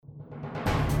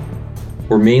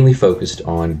we're mainly focused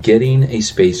on getting a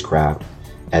spacecraft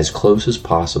as close as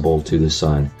possible to the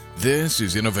sun. This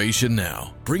is Innovation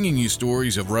Now, bringing you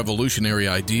stories of revolutionary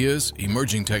ideas,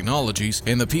 emerging technologies,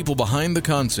 and the people behind the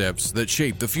concepts that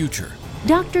shape the future.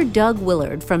 Dr. Doug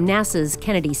Willard from NASA's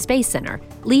Kennedy Space Center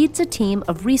leads a team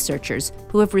of researchers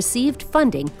who have received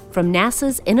funding from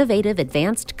NASA's Innovative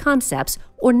Advanced Concepts,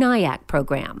 or NIAC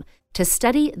program, to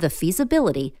study the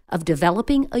feasibility of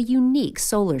developing a unique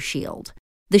solar shield.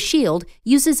 The shield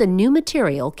uses a new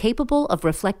material capable of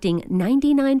reflecting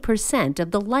 99%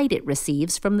 of the light it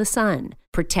receives from the sun,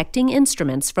 protecting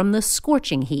instruments from the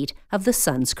scorching heat of the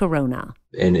sun's corona.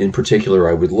 And in particular,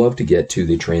 I would love to get to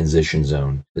the transition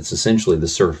zone. It's essentially the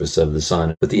surface of the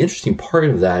sun. But the interesting part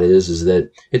of that is that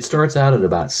it starts out at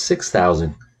about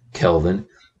 6,000 Kelvin,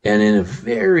 and in a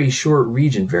very short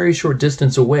region, very short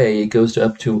distance away, it goes to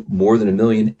up to more than 1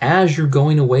 million as you're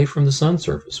going away from the sun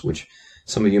surface, which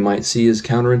some of you might see as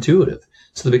counterintuitive.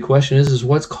 So the big question is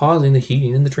what's causing the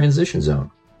heating in the transition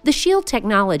zone? The shield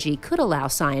technology could allow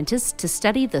scientists to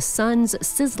study the sun's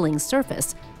sizzling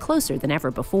surface closer than ever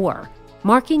before,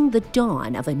 marking the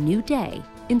dawn of a new day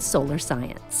in solar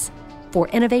science. For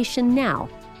Innovation Now,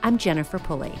 I'm Jennifer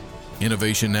Pulley.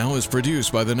 Innovation Now is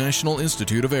produced by the National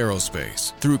Institute of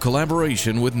Aerospace through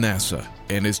collaboration with NASA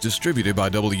and is distributed by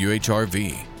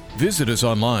WHRV. Visit us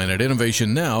online at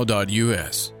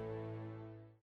innovationnow.us.